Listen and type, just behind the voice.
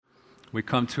We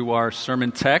come to our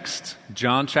sermon text,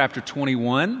 John chapter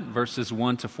 21, verses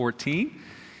 1 to 14. You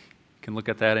can look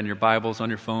at that in your Bibles, on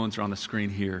your phones, or on the screen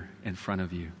here in front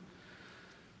of you.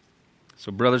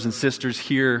 So, brothers and sisters,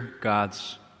 hear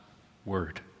God's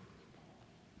word.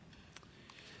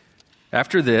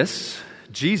 After this,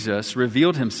 Jesus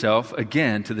revealed himself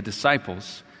again to the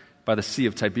disciples by the Sea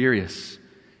of Tiberias,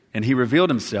 and he revealed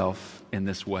himself in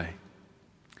this way.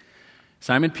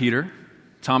 Simon Peter,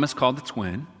 Thomas called the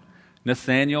twin,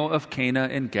 Nathanael of Cana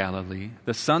in Galilee,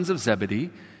 the sons of Zebedee,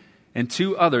 and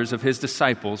two others of his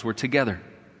disciples were together.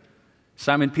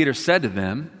 Simon Peter said to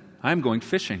them, "I am going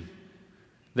fishing."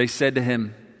 They said to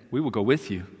him, "We will go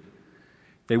with you."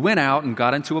 They went out and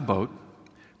got into a boat,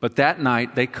 but that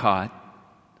night they caught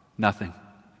nothing.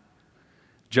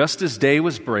 Just as day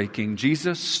was breaking,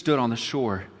 Jesus stood on the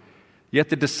shore, yet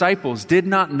the disciples did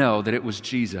not know that it was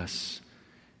Jesus.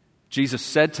 Jesus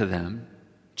said to them,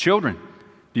 "Children,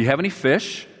 do you have any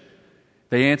fish?"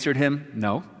 They answered him,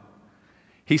 "No."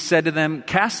 He said to them,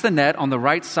 "Cast the net on the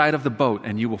right side of the boat,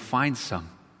 and you will find some."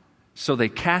 So they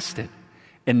cast it,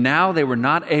 and now they were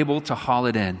not able to haul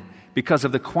it in because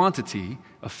of the quantity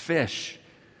of fish.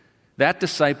 That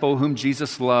disciple whom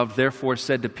Jesus loved therefore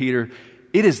said to Peter,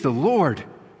 "It is the Lord."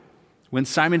 When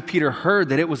Simon Peter heard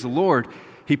that it was the Lord,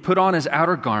 he put on his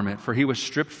outer garment, for he was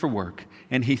stripped for work,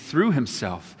 and he threw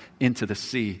himself into the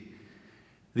sea.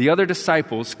 The other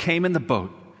disciples came in the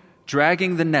boat,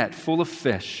 dragging the net full of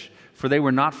fish, for they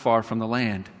were not far from the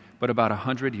land, but about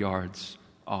 100 yards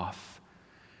off.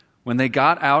 When they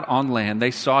got out on land,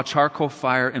 they saw a charcoal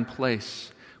fire in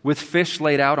place, with fish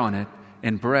laid out on it,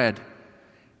 and bread.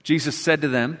 Jesus said to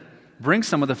them, "Bring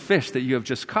some of the fish that you have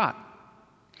just caught."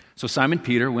 So Simon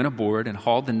Peter went aboard and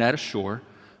hauled the net ashore,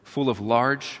 full of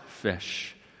large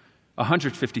fish,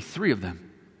 153 of them.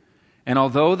 And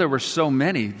although there were so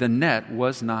many, the net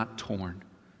was not torn.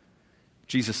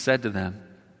 Jesus said to them,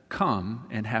 "Come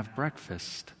and have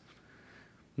breakfast."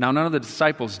 Now none of the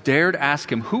disciples dared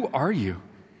ask him, "Who are you?"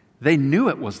 They knew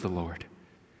it was the Lord.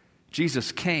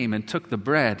 Jesus came and took the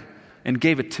bread and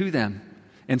gave it to them,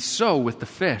 and so with the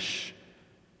fish.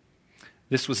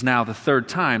 This was now the third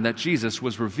time that Jesus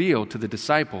was revealed to the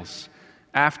disciples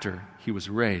after he was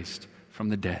raised from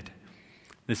the dead.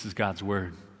 This is God's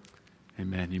word.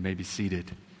 Amen. You may be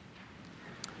seated.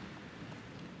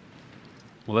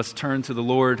 Well, let's turn to the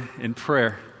Lord in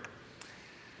prayer.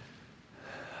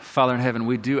 Father in heaven,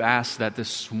 we do ask that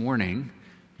this morning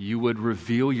you would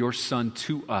reveal your Son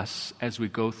to us as we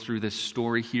go through this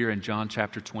story here in John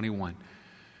chapter 21,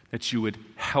 that you would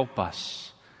help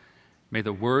us. May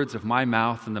the words of my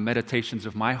mouth and the meditations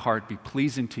of my heart be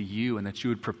pleasing to you, and that you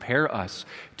would prepare us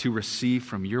to receive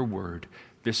from your word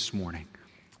this morning.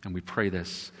 And we pray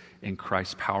this in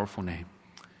Christ's powerful name.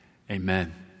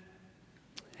 Amen.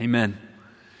 Amen.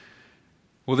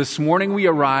 Well, this morning we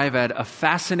arrive at a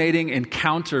fascinating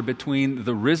encounter between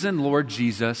the risen Lord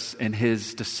Jesus and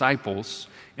his disciples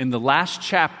in the last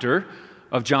chapter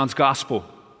of John's Gospel.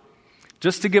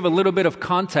 Just to give a little bit of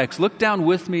context, look down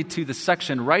with me to the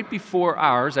section right before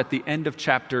ours at the end of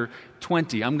chapter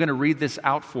 20. I'm going to read this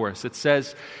out for us. It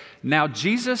says, "Now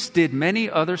Jesus did many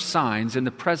other signs in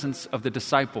the presence of the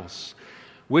disciples,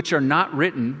 which are not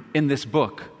written in this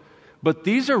book. But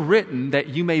these are written that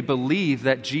you may believe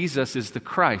that Jesus is the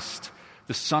Christ,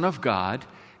 the Son of God,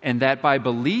 and that by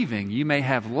believing you may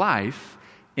have life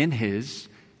in his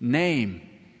name."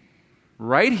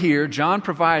 Right here, John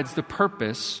provides the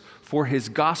purpose for his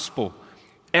gospel.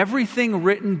 Everything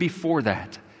written before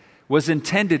that was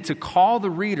intended to call the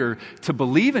reader to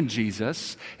believe in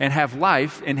Jesus and have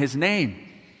life in his name.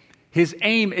 His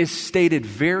aim is stated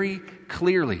very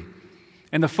clearly.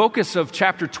 And the focus of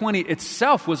chapter 20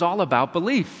 itself was all about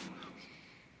belief.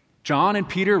 John and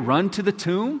Peter run to the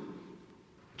tomb.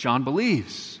 John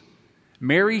believes.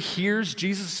 Mary hears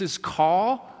Jesus'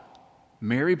 call.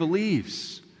 Mary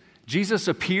believes. Jesus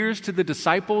appears to the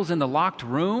disciples in the locked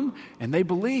room, and they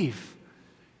believe.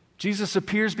 Jesus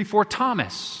appears before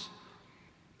Thomas,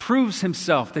 proves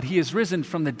himself that he is risen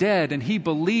from the dead, and he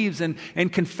believes and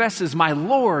confesses, "My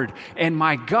Lord and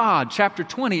my God." Chapter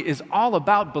 20 is all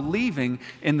about believing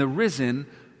in the risen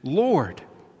Lord.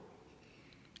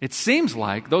 It seems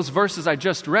like those verses I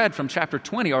just read from chapter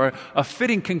 20 are a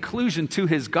fitting conclusion to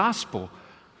his gospel.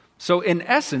 So in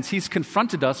essence, he's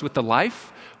confronted us with the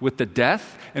life, with the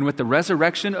death, and with the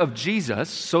resurrection of Jesus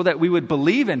so that we would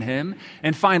believe in him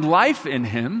and find life in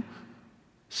him.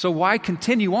 So why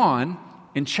continue on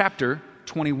in chapter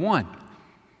 21?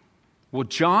 Well,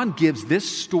 John gives this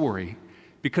story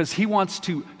because he wants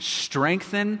to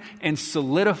strengthen and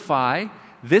solidify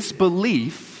this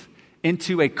belief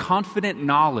into a confident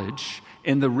knowledge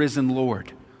in the risen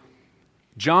Lord.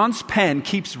 John's pen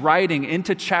keeps writing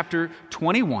into chapter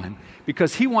 21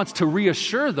 because he wants to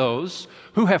reassure those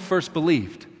who have first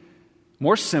believed.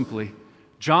 More simply,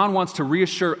 John wants to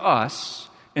reassure us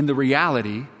in the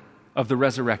reality of the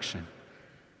resurrection.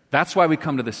 That's why we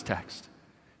come to this text,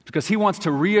 because he wants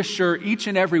to reassure each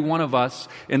and every one of us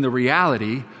in the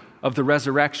reality of the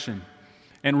resurrection.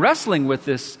 And wrestling with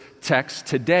this text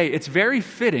today, it's very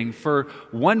fitting for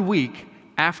 1 week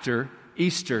after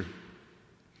Easter.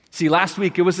 See, last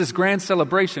week it was this grand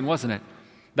celebration, wasn't it?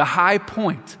 The high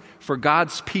point for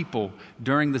God's people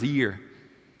during the year.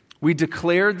 We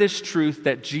declared this truth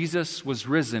that Jesus was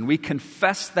risen. We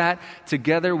confessed that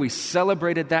together. We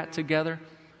celebrated that together.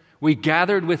 We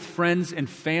gathered with friends and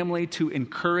family to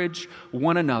encourage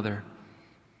one another.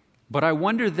 But I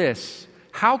wonder this,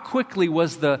 how quickly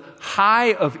was the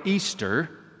high of Easter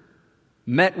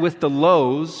met with the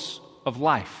lows of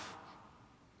life?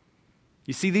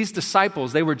 You see, these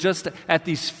disciples, they were just at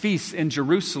these feasts in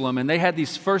Jerusalem, and they had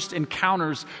these first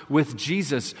encounters with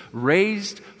Jesus,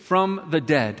 raised from the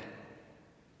dead.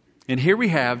 And here we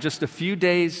have, just a few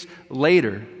days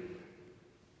later,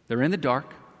 they're in the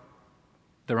dark,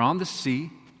 they're on the sea,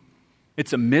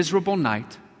 it's a miserable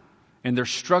night, and they're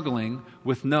struggling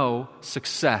with no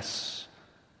success.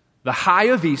 The high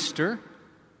of Easter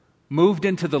moved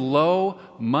into the low,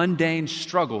 mundane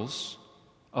struggles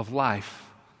of life.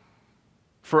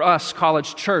 For us,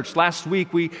 College Church, last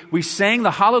week we sang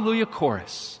the Hallelujah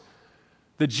chorus.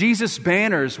 The Jesus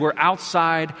banners were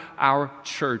outside our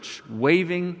church,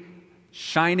 waving,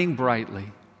 shining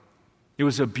brightly. It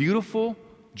was a beautiful,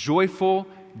 joyful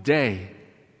day,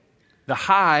 the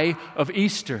high of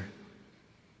Easter.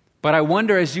 But I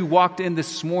wonder, as you walked in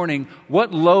this morning,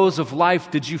 what lows of life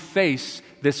did you face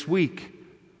this week?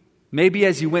 Maybe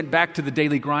as you went back to the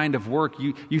daily grind of work,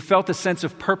 you felt a sense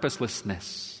of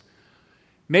purposelessness.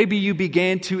 Maybe you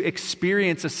began to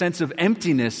experience a sense of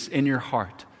emptiness in your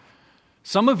heart.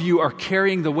 Some of you are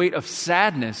carrying the weight of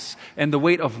sadness and the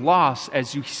weight of loss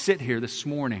as you sit here this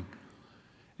morning.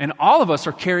 And all of us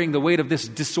are carrying the weight of this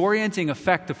disorienting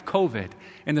effect of COVID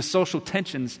and the social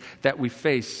tensions that we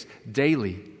face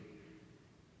daily.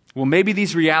 Well, maybe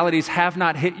these realities have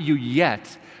not hit you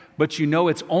yet, but you know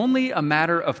it's only a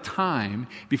matter of time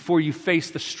before you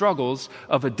face the struggles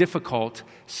of a difficult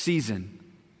season.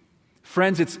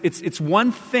 Friends, it's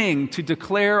one thing to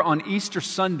declare on Easter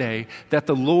Sunday that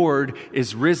the Lord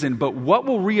is risen, but what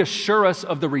will reassure us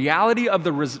of the reality of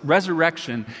the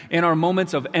resurrection in our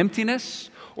moments of emptiness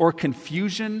or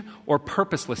confusion or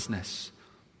purposelessness?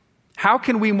 How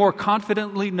can we more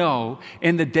confidently know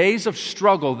in the days of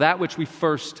struggle that which we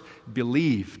first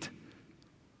believed?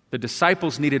 The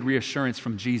disciples needed reassurance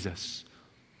from Jesus.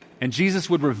 And Jesus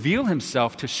would reveal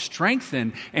himself to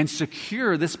strengthen and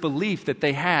secure this belief that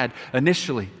they had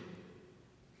initially.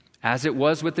 As it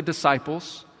was with the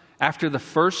disciples, after the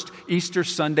first Easter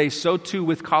Sunday, so too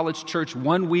with College Church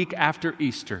 1 week after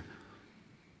Easter.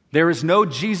 There is no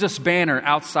Jesus banner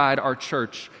outside our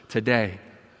church today.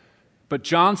 But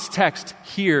John's text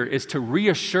here is to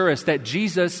reassure us that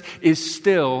Jesus is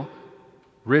still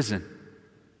risen.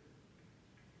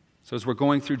 So as we're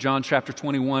going through John chapter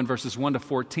 21, verses 1 to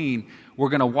 14, we're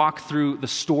going to walk through the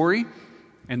story,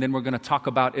 and then we're going to talk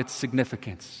about its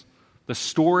significance. The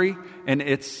story and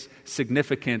its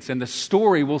significance. And the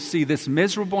story, we'll see this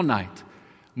miserable night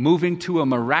moving to a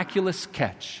miraculous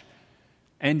catch,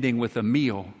 ending with a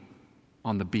meal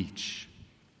on the beach.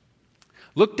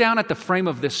 Look down at the frame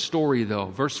of this story, though,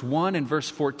 verse 1 and verse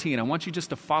 14. I want you just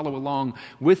to follow along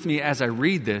with me as I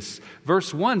read this.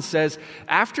 Verse 1 says,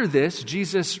 "After this,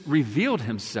 Jesus revealed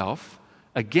himself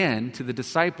again to the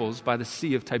disciples by the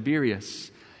Sea of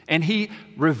Tiberias. And he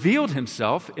revealed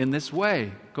himself in this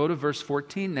way." Go to verse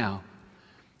 14 now.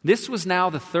 "This was now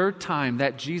the third time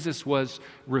that Jesus was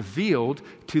revealed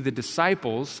to the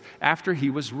disciples after he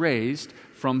was raised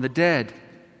from the dead."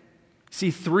 See,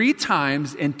 3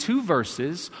 times in 2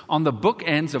 verses on the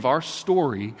bookends of our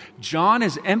story, John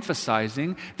is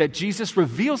emphasizing that Jesus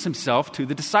reveals himself to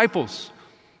the disciples.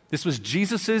 This was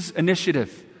Jesus'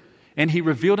 initiative, and he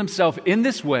revealed himself in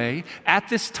this way at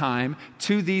this time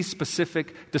to these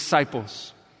specific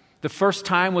disciples. The first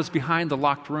time was behind the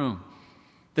locked room.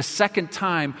 The second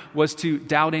time was to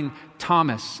doubting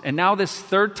Thomas. And now this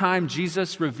third time,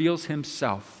 Jesus reveals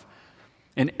himself.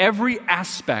 In every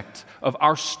aspect of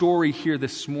our story here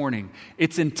this morning,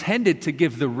 it's intended to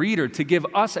give the reader, to give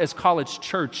us as College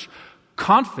Church,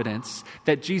 confidence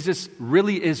that Jesus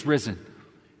really is risen,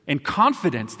 and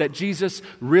confidence that Jesus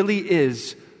really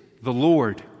is the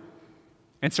Lord.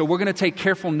 And so we're going to take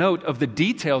careful note of the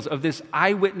details of this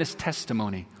eyewitness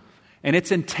testimony, and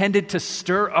it's intended to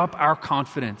stir up our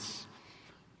confidence.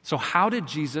 So how did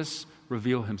Jesus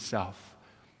reveal himself?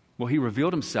 Well, he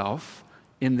revealed himself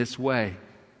in this way.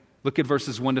 Look at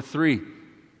verses 1-3.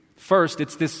 First,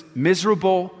 it's this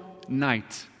miserable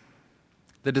night.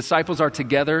 The disciples are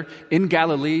together in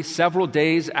Galilee several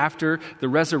days after the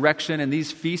resurrection and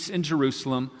these feasts in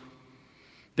Jerusalem.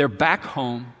 They're back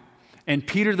home, and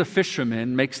Peter the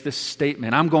fisherman makes this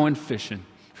statement, I'm going fishing.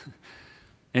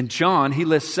 And John, he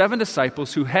lists 7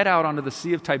 disciples who head out onto the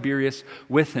Sea of Tiberias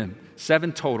with him,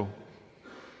 7 total.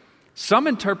 Some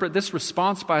interpret this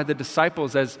response by the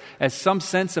disciples as some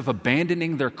sense of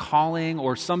abandoning their calling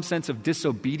or some sense of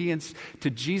disobedience to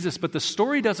Jesus, but the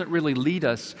story doesn't really lead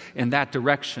us in that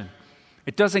direction.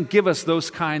 It doesn't give us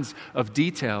those kinds of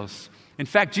details. In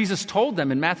fact, Jesus told them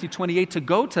in Matthew 28 to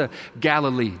go to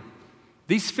Galilee.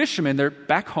 These fishermen, they're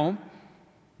back home,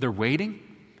 they're waiting,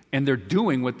 and they're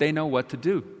doing what they know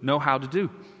how to do.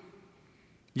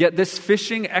 Yet this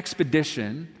fishing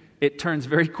expedition, it turns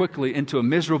very quickly into a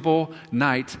miserable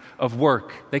night of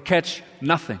work. They catch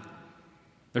nothing.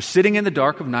 They're sitting in the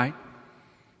dark of night.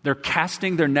 They're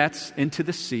casting their nets into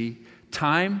the sea,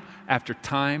 time after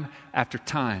time after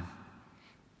time.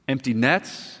 Empty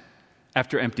nets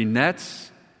after empty nets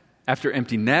after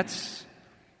empty nets.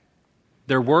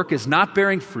 Their work is not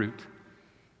bearing fruit.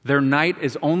 Their night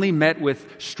is only met with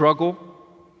struggle.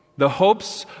 The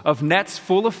hopes of nets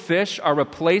full of fish are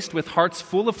replaced with hearts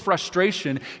full of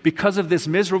frustration because of this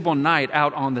miserable night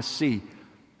out on the sea.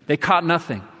 They caught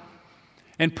nothing.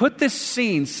 And put this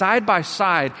scene side by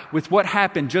side with what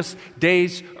happened just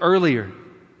days earlier.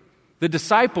 The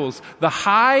disciples, the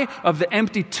high of the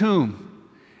empty tomb,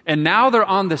 and now they're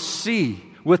on the sea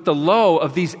with the low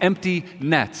of these empty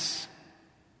nets.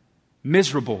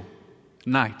 Miserable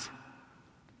night.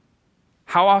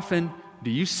 How often do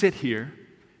you sit here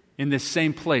in this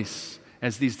same place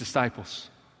as these disciples?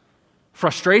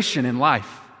 Frustration in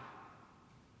life,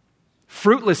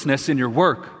 fruitlessness in your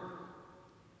work,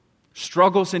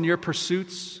 struggles in your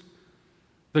pursuits,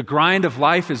 the grind of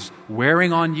life is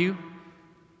wearing on you.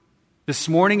 This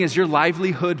morning is your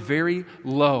livelihood very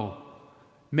low.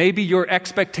 Maybe your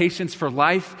expectations for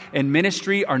life and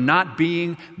ministry are not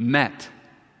being met.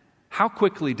 How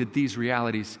quickly did these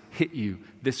realities hit you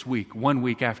this week, 1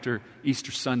 week after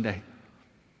Easter Sunday?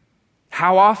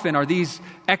 How often are these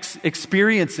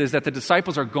experiences that the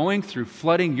disciples are going through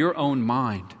flooding your own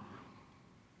mind?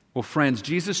 Well, friends,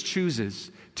 Jesus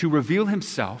chooses to reveal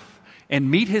himself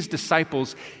and meet his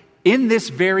disciples in this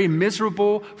very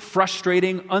miserable,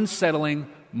 frustrating, unsettling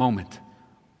moment.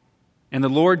 And the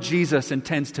Lord Jesus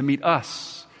intends to meet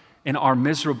us in our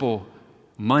miserable,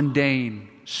 mundane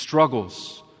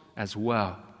struggles as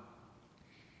well.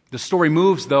 The story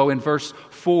moves, though, in verse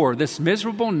 4. This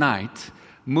miserable night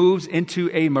moves into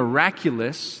a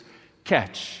miraculous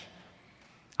catch.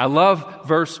 I love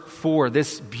verse 4,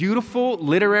 this beautiful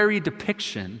literary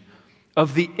depiction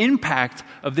of the impact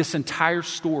of this entire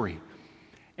story.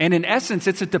 And in essence,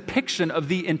 it's a depiction of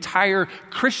the entire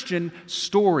Christian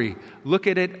story. Look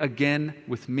at it again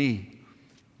with me.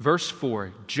 Verse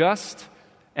 4, just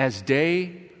as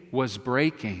day was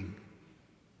breaking,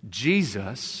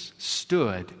 Jesus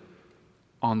stood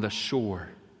on the shore.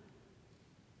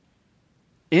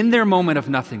 In their moment of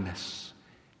nothingness,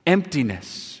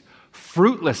 emptiness,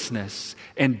 fruitlessness,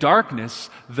 and darkness,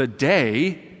 the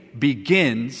day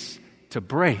begins to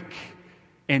break.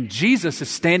 And Jesus is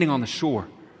standing on the shore.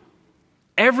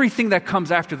 Everything that comes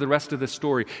after the rest of the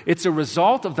story, it's a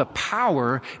result of the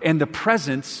power and the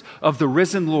presence of the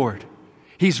risen Lord.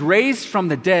 He's raised from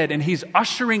the dead, and he's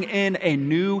ushering in a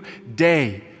new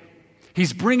day.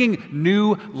 He's bringing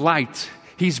new light.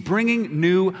 He's bringing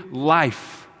new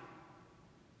life.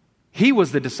 He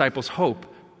was the disciples' hope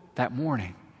that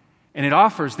morning. And it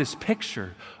offers this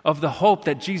picture of the hope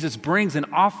that Jesus brings and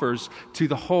offers to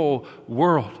the whole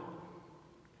world.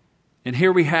 And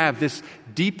here we have this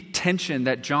deep tension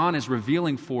that John is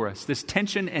revealing for us, this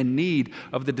tension and need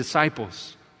of the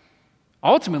disciples.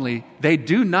 Ultimately, they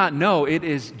do not know it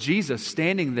is Jesus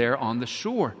standing there on the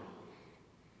shore.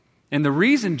 And the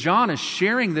reason John is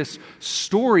sharing this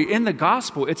story in the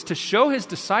gospel, it's to show his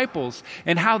disciples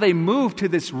and how they move to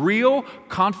this real,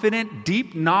 confident,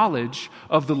 deep knowledge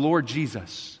of the Lord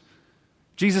Jesus.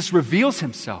 Jesus reveals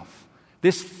himself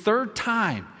this third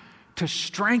time to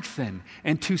strengthen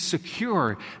and to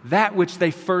secure that which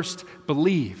they first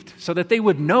believed, so that they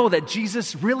would know that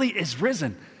Jesus really is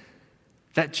risen,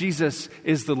 that Jesus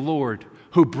is the Lord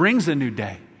who brings a new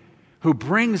day, who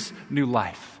brings new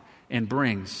life and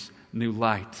brings new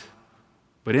light.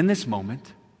 But in this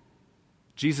moment,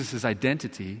 Jesus'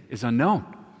 identity is unknown.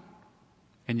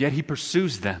 And yet he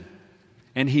pursues them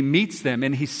and he meets them.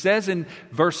 And he says in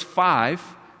verse 5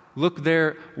 look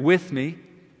there with me,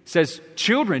 says,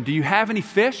 "Children, do you have any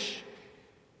fish?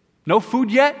 No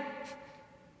food yet?"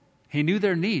 He knew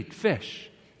their need, fish.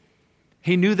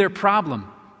 He knew their problem,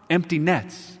 empty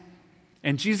nets.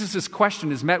 And Jesus'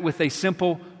 question is met with a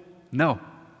simple no.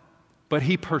 But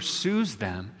he pursues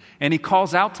them and he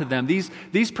calls out to them.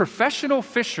 These professional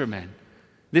fishermen,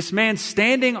 this man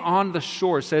standing on the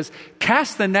shore says,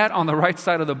 "Cast the net on the right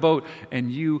side of the boat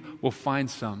and you will find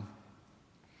some."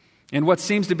 And what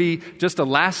seems to be just a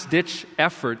last-ditch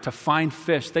effort to find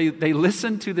fish, they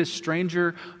listen to this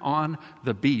stranger on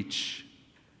the beach.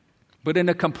 But in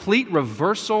a complete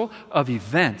reversal of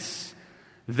events,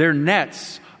 their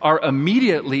nets are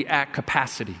immediately at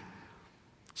capacity.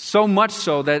 So much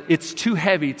so that it's too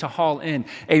heavy to haul in.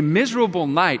 A miserable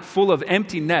night full of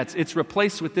empty nets, it's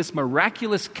replaced with this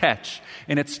miraculous catch,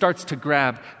 and it starts to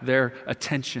grab their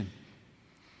attention.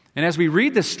 And as we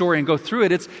read this story and go through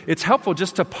it, it's helpful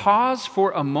just to pause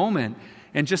for a moment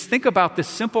and just think about this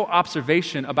simple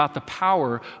observation about the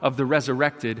power of the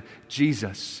resurrected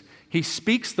Jesus. He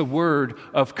speaks the word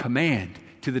of command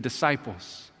to the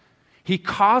disciples. He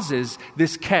causes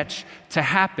this catch to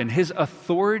happen. His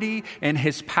authority and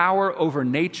his power over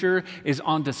nature is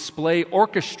on display,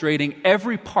 orchestrating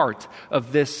every part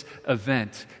of this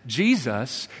event.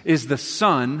 Jesus is the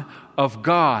Son of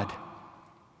God.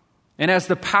 And as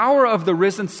the power of the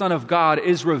risen Son of God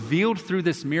is revealed through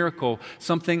this miracle,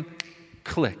 something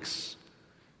clicks.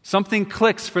 Something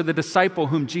clicks for the disciple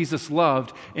whom Jesus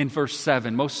loved in verse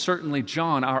 7. Most certainly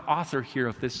John, our author here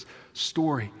of this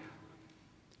story.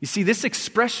 You see, this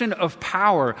expression of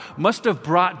power must have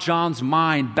brought John's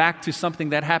mind back to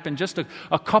something that happened just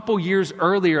a couple years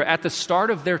earlier at the start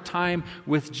of their time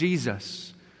with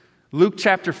Jesus. Luke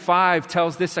chapter 5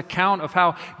 tells this account of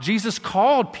how Jesus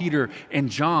called Peter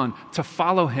and John to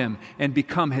follow him and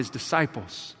become his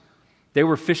disciples. They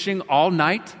were fishing all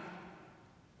night.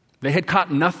 They had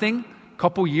caught nothing a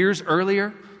couple years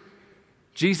earlier.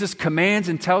 Jesus commands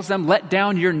and tells them, "Let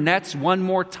down your nets one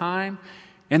more time."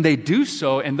 And they do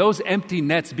so, and those empty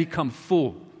nets become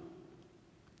full.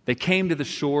 They came to the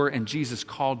shore, and Jesus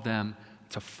called them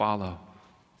to follow.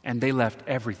 And they left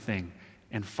everything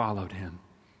and followed him.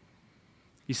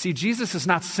 You see, Jesus is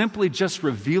not simply just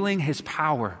revealing his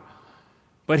power,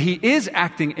 but he is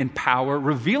acting in power,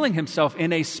 revealing himself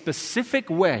in a specific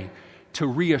way to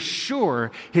reassure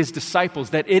his disciples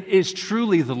that it is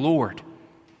truly the Lord,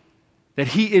 that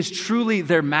he is truly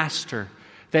their master,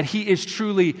 that he is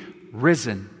truly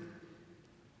risen.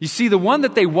 You see, the one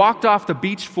that they walked off the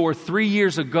beach for 3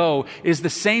 years ago is the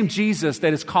same Jesus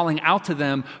that is calling out to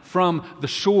them from the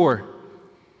shore.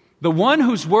 The one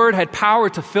whose word had power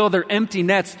to fill their empty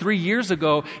nets 3 years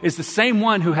ago is the same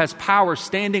one who has power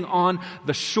standing on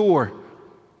the shore.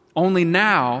 Only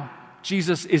now,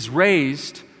 Jesus is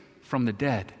raised from the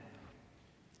dead.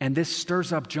 And this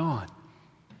stirs up John,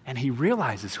 and he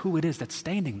realizes who it is that's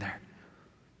standing there.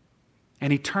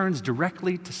 And he turns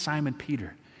directly to Simon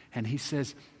Peter, and he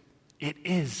says, "It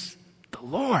is the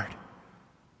Lord."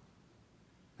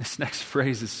 This next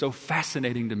phrase is so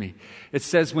fascinating to me. It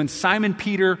says, when Simon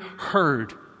Peter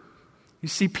heard. You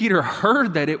see, Peter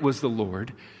heard that it was the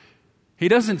Lord. He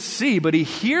doesn't see, but he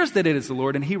hears that it is the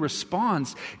Lord, and he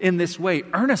responds in this way,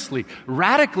 earnestly,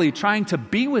 radically trying to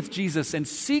be with Jesus and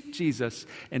seek Jesus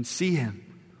and see him.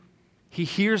 He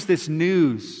hears this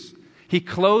news. He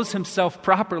clothes himself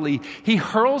properly. He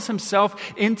hurls himself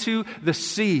into the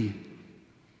sea.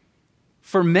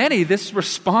 For many, this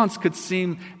response could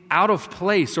seem out of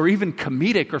place or even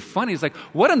comedic or funny. It's like,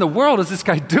 what in the world is this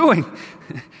guy doing?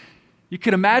 You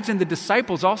could imagine the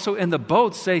disciples also in the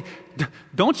boat say,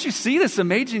 "Don't you see this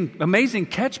amazing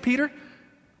catch, Peter?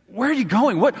 Where are you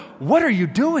going? What are you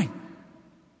doing?"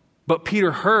 But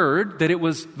Peter heard that it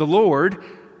was the Lord,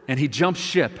 and he jumped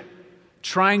ship,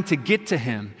 trying to get to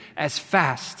him as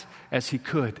fast as he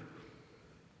could.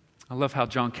 I love how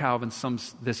John Calvin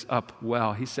sums this up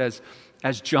well. He says,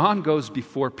 as John goes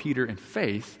before Peter in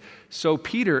faith, so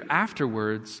Peter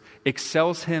afterwards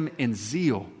excels him in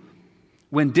zeal.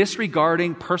 When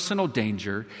disregarding personal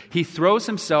danger, he throws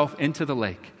himself into the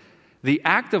lake. The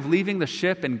act of leaving the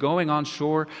ship and going on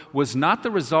shore was not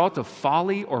the result of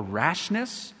folly or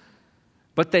rashness,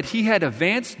 but that he had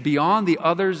advanced beyond the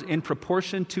others in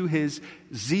proportion to his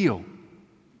zeal.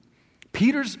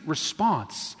 Peter's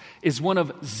response is one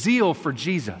of zeal for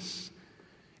Jesus.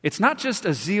 It's not just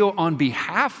a zeal on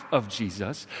behalf of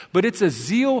Jesus, but it's a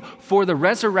zeal for the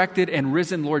resurrected and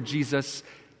risen Lord Jesus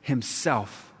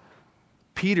himself.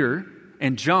 Peter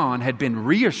and John had been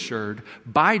reassured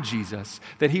by Jesus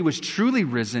that he was truly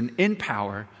risen in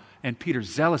power, and Peter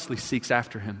zealously seeks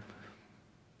after him.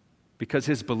 because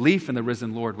his belief in the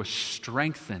risen Lord was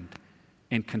strengthened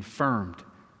and confirmed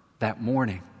that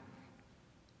morning.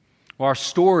 Well, our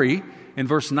story in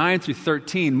verse 9 through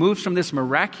 13 moves from this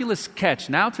miraculous catch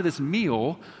now to this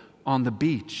meal on the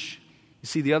beach. You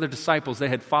see, the other disciples, they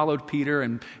had followed Peter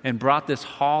and brought this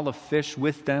haul of fish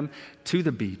with them to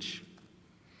the beach.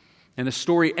 And the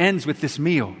story ends with this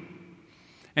meal.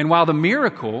 And while the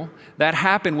miracle that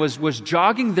happened was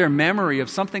jogging their memory of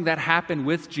something that happened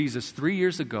with Jesus 3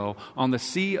 years ago on the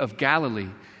Sea of Galilee,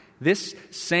 this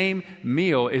same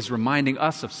meal is reminding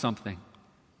us of something.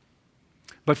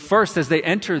 But first, as they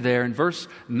enter there in verse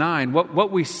 9,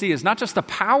 what we see is not just the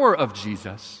power of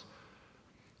Jesus,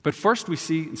 but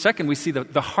second, we see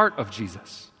the heart of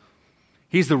Jesus.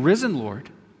 He's the risen Lord,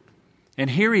 and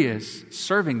here he is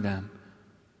serving them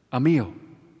a meal.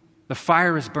 The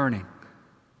fire is burning.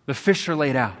 The fish are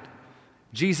laid out.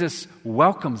 Jesus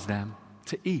welcomes them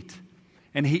to eat.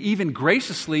 And he even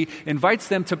graciously invites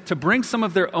them to bring some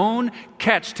of their own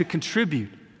catch to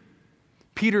contribute.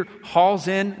 Peter hauls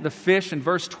in the fish in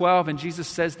verse 12, and Jesus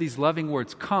says these loving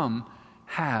words, "Come,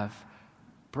 have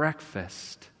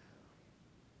breakfast."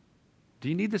 Do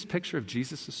you need this picture of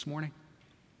Jesus this morning?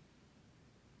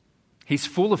 He's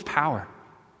full of power.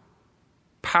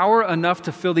 Power enough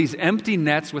to fill these empty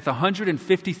nets with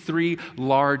 153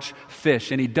 large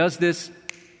fish. And he does this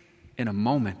in a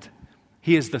moment.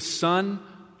 He is the Son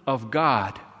of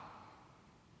God.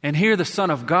 And here the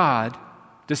Son of God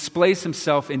displays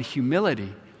himself in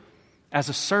humility as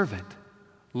a servant,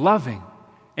 loving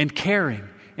and caring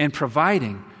and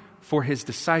providing for his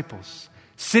disciples,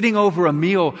 sitting over a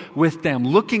meal with them,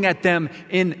 looking at them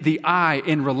in the eye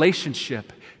in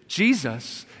relationship.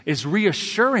 Jesus is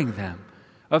reassuring them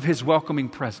of his welcoming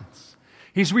presence.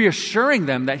 He's reassuring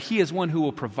them that he is one who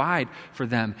will provide for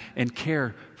them and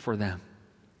care for them.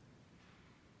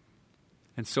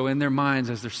 And so in their minds,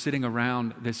 as they're sitting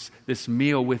around this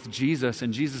meal with Jesus,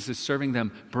 and Jesus is serving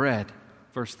them bread,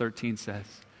 verse 13 says,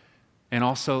 and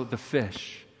also the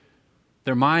fish,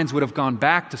 their minds would have gone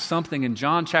back to something in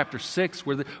John chapter 6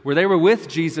 where they were with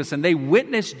Jesus and they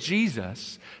witnessed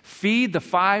Jesus feed the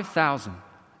 5,000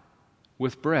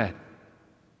 with bread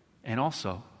and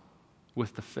also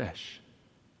with the fish,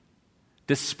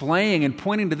 displaying and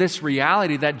pointing to this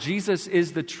reality that Jesus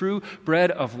is the true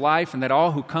bread of life and that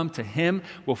all who come to him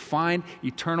will find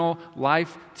eternal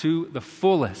life to the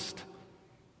fullest.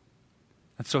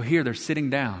 And so here they're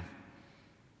sitting down.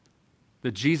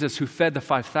 The Jesus who fed the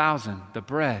 5,000, the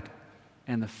bread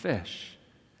and the fish,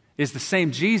 is the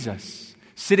same Jesus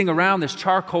sitting around this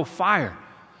charcoal fire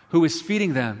who is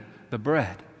feeding them the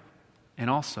bread and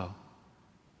also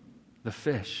the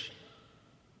fish.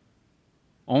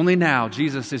 Only now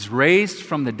Jesus is raised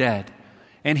from the dead,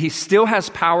 and he still has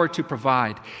power to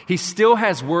provide. He still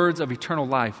has words of eternal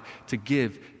life to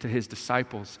give to his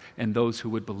disciples and those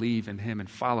who would believe in him and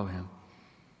follow him.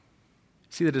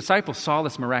 See, the disciples saw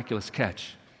this miraculous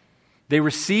catch. They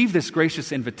received this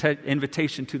gracious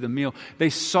invitation to the meal. They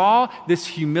saw this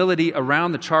humility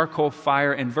around the charcoal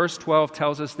fire, and verse 12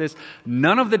 tells us this: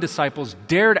 none of the disciples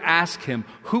dared ask him,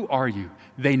 "Who are you?"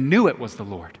 They knew it was the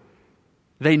Lord.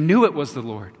 They knew it was the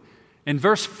Lord. In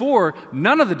verse 4,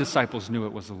 none of the disciples knew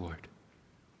it was the Lord.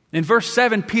 In verse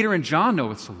 7, Peter and John know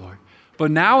it's the Lord.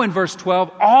 But now in verse 12,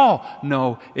 all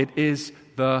know it is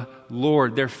the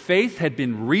Lord. Their faith had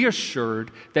been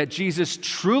reassured that Jesus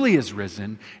truly is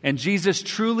risen and Jesus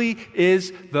truly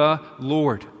is the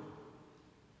Lord.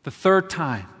 The third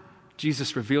time,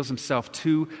 Jesus reveals himself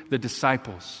to the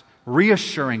disciples,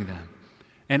 reassuring them,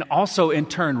 and also in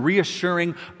turn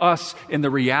reassuring us in the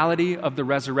reality of the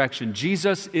resurrection.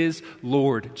 Jesus is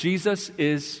Lord. Jesus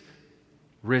is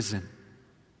risen.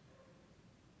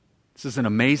 This is an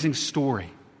amazing story,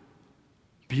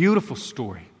 beautiful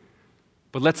story.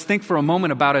 But let's think for a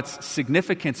moment about its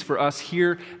significance for us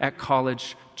here at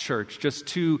College Church. Just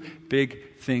two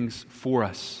big things for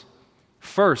us.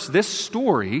 First, this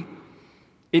story,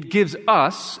 it gives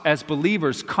us as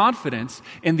believers confidence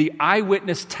in the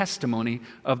eyewitness testimony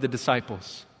of the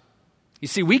disciples. You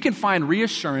see, we can find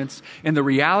reassurance in the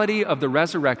reality of the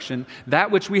resurrection, that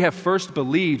which we have first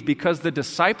believed, because the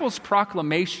disciples'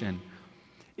 proclamation,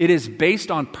 it is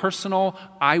based on personal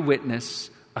eyewitness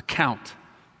account.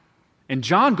 And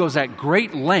John goes at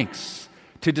great lengths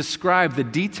to describe the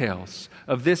details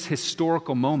of this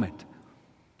historical moment.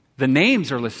 The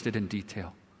names are listed in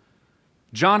detail.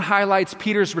 John highlights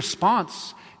Peter's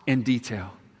response in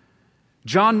detail.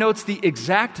 John notes the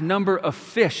exact number of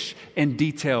fish in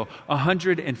detail,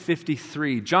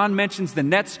 153. John mentions the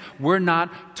nets were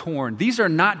not torn. These are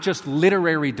not just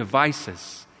literary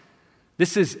devices.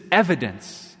 This is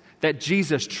evidence that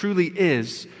Jesus truly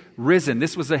is risen.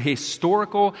 This was a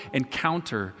historical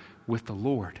encounter with the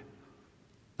Lord.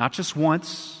 Not just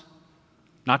once,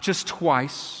 not just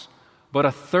twice, but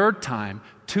a third time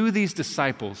to these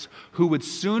disciples who would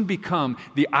soon become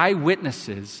the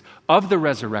eyewitnesses of the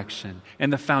resurrection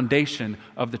and the foundation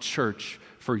of the church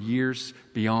for years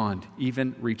beyond,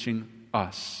 even reaching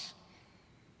us.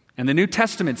 And the New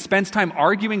Testament spends time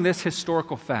arguing this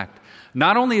historical fact.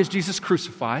 Not only is Jesus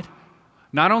crucified,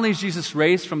 not only is Jesus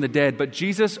raised from the dead, but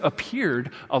Jesus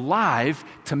appeared alive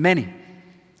to many.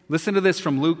 Listen to this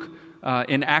from Luke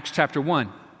in Acts chapter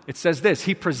 1. It says this: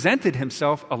 He presented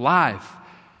himself alive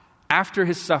after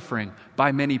his suffering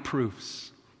by many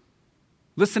proofs.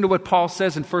 Listen to what Paul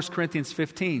says in 1 Corinthians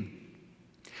 15.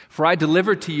 For I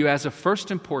delivered to you as of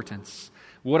first importance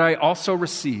what I also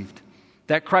received,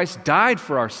 that Christ died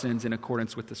for our sins in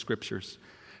accordance with the Scriptures,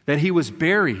 that he was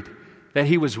buried, that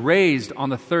he was raised on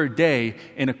the third day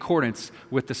in accordance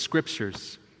with the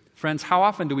Scriptures. Friends, how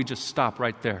often do we just stop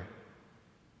right there?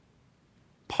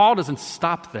 Paul doesn't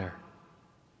stop there.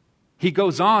 He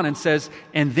goes on and says,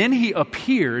 and then he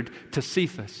appeared to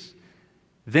Cephas,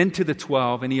 then to the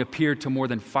 12, and he appeared to more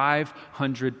than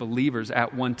 500 believers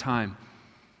at one time.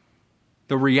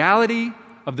 The reality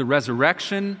of the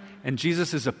resurrection and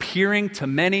Jesus' appearing to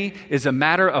many is a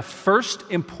matter of first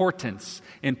importance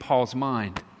in Paul's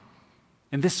mind.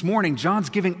 And this morning, John's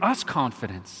giving us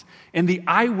confidence in the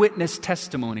eyewitness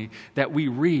testimony that we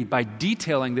read by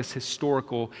detailing this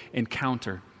historical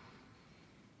encounter.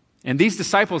 And these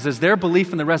disciples, as their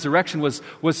belief in the resurrection was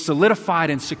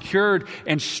solidified and secured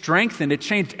and strengthened, it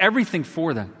changed everything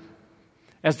for them.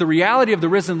 As the reality of the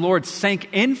risen Lord sank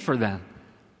in for them,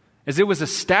 as it was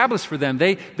established for them,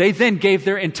 they then gave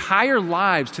their entire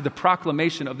lives to the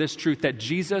proclamation of this truth that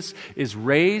Jesus is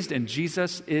raised and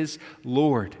Jesus is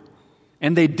Lord.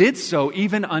 And they did so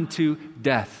even unto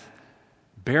death,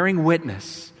 bearing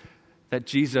witness that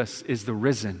Jesus is the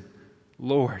risen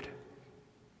Lord.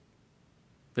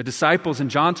 The disciples in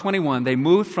John 21, they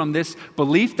moved from this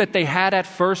belief that they had at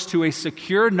first to a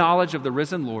secure knowledge of the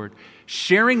risen Lord,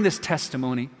 sharing this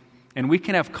testimony, and we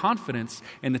can have confidence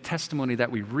in the testimony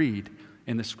that we read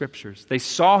in the Scriptures. They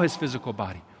saw his physical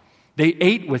body. They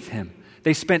ate with him.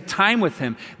 They spent time with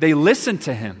him. They listened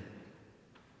to him.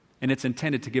 And it's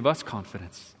intended to give us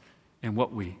confidence in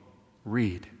what we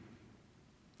read.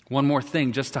 One more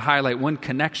thing, just to highlight one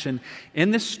connection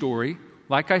in this story.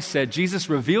 Like I said, Jesus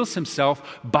reveals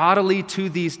himself bodily to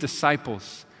these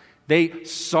disciples. They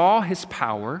saw his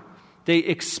power, they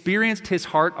experienced his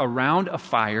heart around a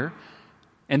fire,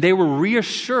 and they were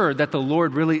reassured that the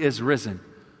Lord really is risen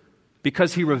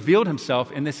because he revealed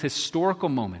himself in this historical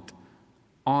moment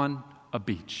on a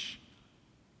beach.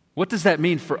 What does that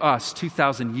mean for us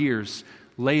 2,000 years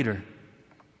later?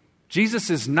 Jesus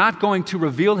is not going to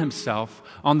reveal himself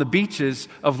on the beaches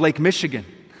of Lake Michigan,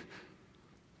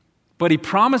 but he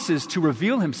promises to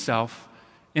reveal himself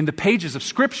in the pages of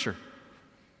Scripture.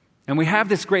 And we have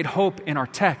this great hope in our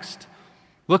text.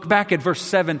 Look back at verse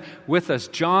 7 with us,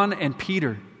 John and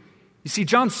Peter. You see,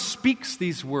 John speaks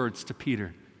these words to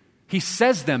Peter. He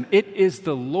says them, "It is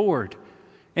the Lord."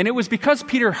 And it was because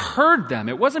Peter heard them.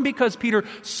 It wasn't because Peter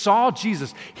saw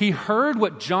Jesus. He heard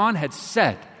what John had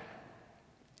said.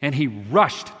 And he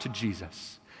rushed to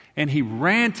Jesus. And he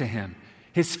ran to him.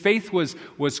 His faith was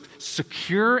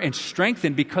secure and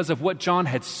strengthened because of what John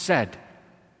had said.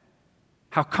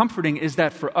 How comforting is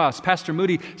that for us? Pastor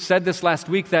Moody said this last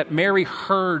week that Mary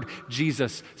heard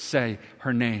Jesus say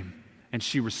her name, and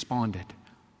she responded.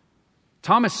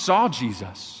 Thomas saw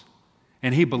Jesus,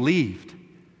 and he believed.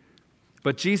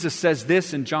 But Jesus says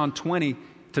this in John 20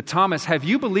 to Thomas, "Have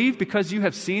you believed because you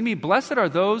have seen me? Blessed are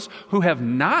those who have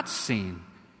not seen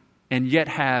and yet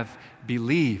have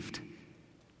believed."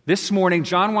 This morning,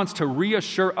 John wants to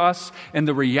reassure us in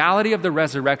the reality of the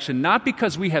resurrection, not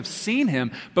because we have seen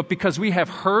him, but because we have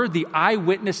heard the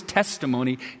eyewitness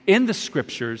testimony in the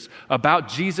Scriptures about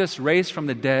Jesus raised from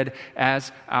the dead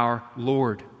as our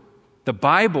Lord. The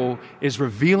Bible is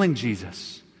revealing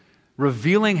Jesus,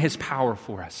 revealing his power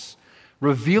for us,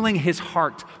 revealing his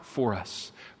heart for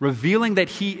us, revealing that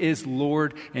he is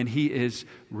Lord and he is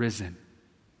risen.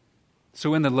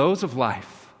 So in the lows of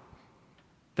life,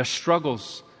 the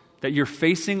struggles that you're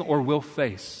facing or will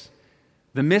face,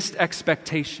 the missed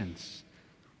expectations,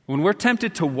 when we're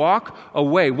tempted to walk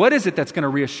away, what is it that's going to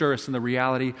reassure us in the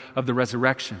reality of the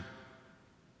resurrection?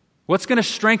 What's going to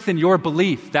strengthen your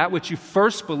belief, that which you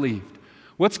first believed?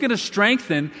 What's going to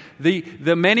strengthen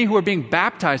the many who are being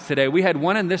baptized today? We had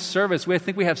one in this service. I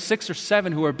think we have 6 or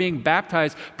 7 who are being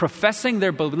baptized, professing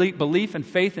their belief and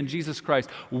faith in Jesus Christ.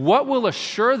 What will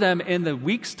assure them in the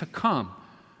weeks to come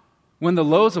when the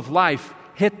lows of life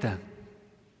hit them?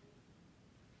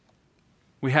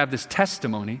 we have this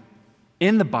testimony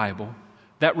in the Bible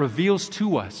that reveals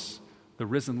to us the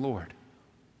risen Lord.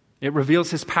 It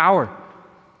reveals his power,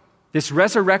 this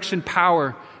resurrection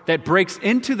power that breaks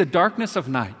into the darkness of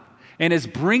night and is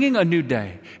bringing a new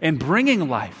day and bringing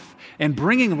life and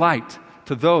bringing light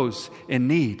to those in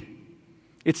need.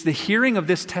 It's the hearing of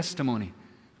this testimony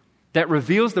that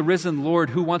reveals the risen Lord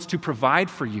who wants to provide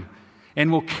for you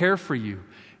and will care for you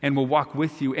and will walk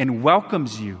with you and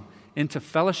welcomes you into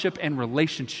fellowship and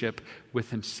relationship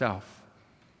with himself.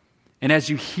 And as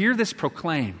you hear this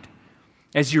proclaimed,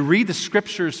 as you read the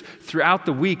scriptures throughout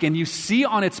the week and you see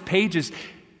on its pages,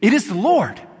 it is the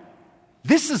Lord.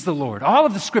 This is the Lord. All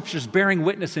of the scriptures bearing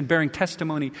witness and bearing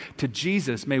testimony to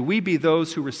Jesus. May we be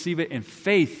those who receive it in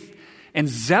faith and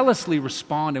zealously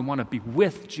respond and want to be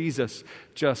with Jesus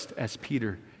just as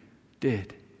Peter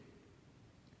did.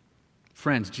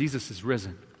 Friends, Jesus is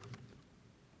risen.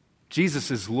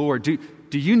 Jesus is Lord. Do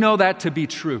you know that to be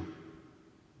true?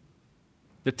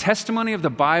 The testimony of the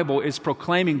Bible is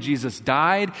proclaiming Jesus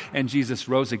died and Jesus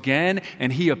rose again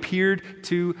and he appeared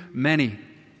to many.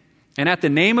 And at the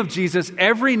name of Jesus,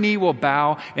 every knee will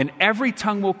bow and every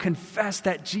tongue will confess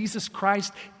that Jesus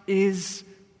Christ is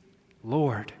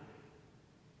Lord.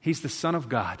 He's the Son of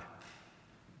God.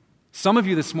 Some of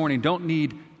you this morning don't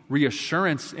need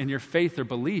reassurance in your faith or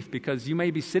belief because you may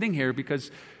be sitting here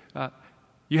because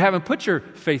you haven't put your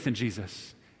faith in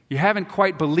Jesus. You haven't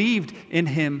quite believed in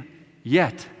him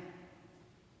yet.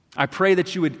 I pray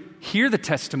that you would hear the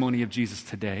testimony of Jesus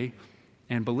today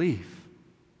and believe.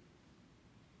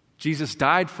 Jesus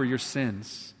died for your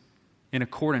sins in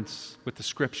accordance with the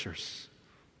scriptures.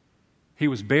 He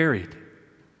was buried.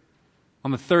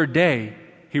 On the third day,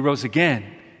 he rose again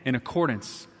in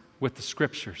accordance with the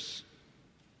scriptures.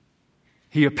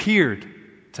 He appeared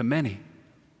to many.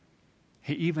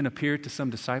 He even appeared to some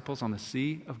disciples on the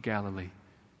Sea of Galilee,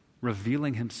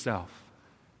 revealing himself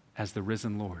as the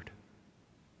risen Lord.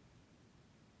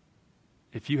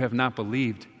 If you have not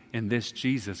believed in this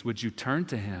Jesus, would you turn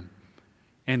to him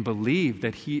and believe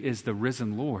that he is the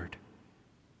risen Lord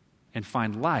and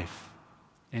find life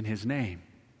in his name?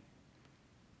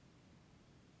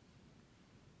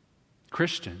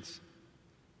 Christians,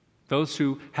 those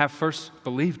who have first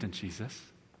believed in Jesus,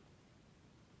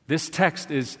 this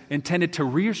text is intended to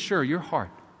reassure your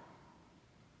heart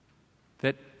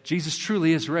that Jesus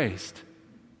truly is raised,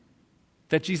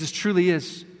 that Jesus truly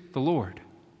is the Lord,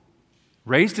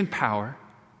 raised in power,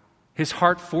 his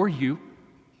heart for you,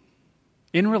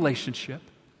 in relationship,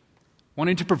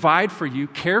 wanting to provide for you,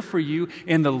 care for you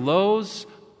in the lows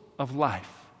of life.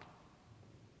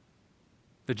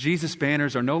 The Jesus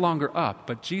banners are no longer up,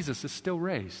 but Jesus is still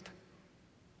raised.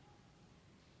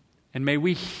 And may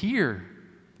we hear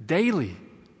daily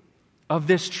of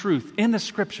this truth in the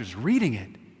scriptures, reading it,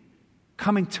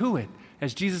 coming to it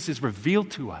as Jesus is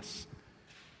revealed to us.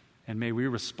 And may we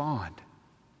respond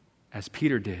as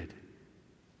Peter did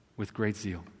with great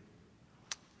zeal.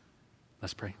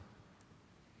 Let's pray.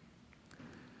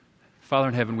 Father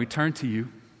in heaven, we turn to you.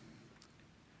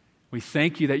 We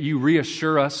thank you that you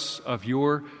reassure us of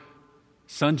your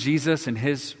Son Jesus and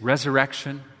his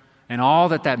resurrection and all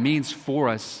that that means for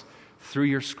us through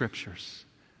your scriptures,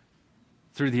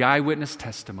 through the eyewitness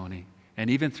testimony, and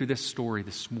even through this story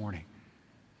this morning.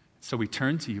 So we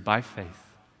turn to you by faith.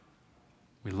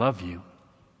 We love you,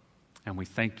 and we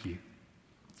thank you,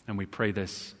 and we pray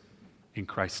this in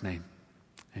Christ's name.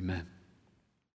 Amen.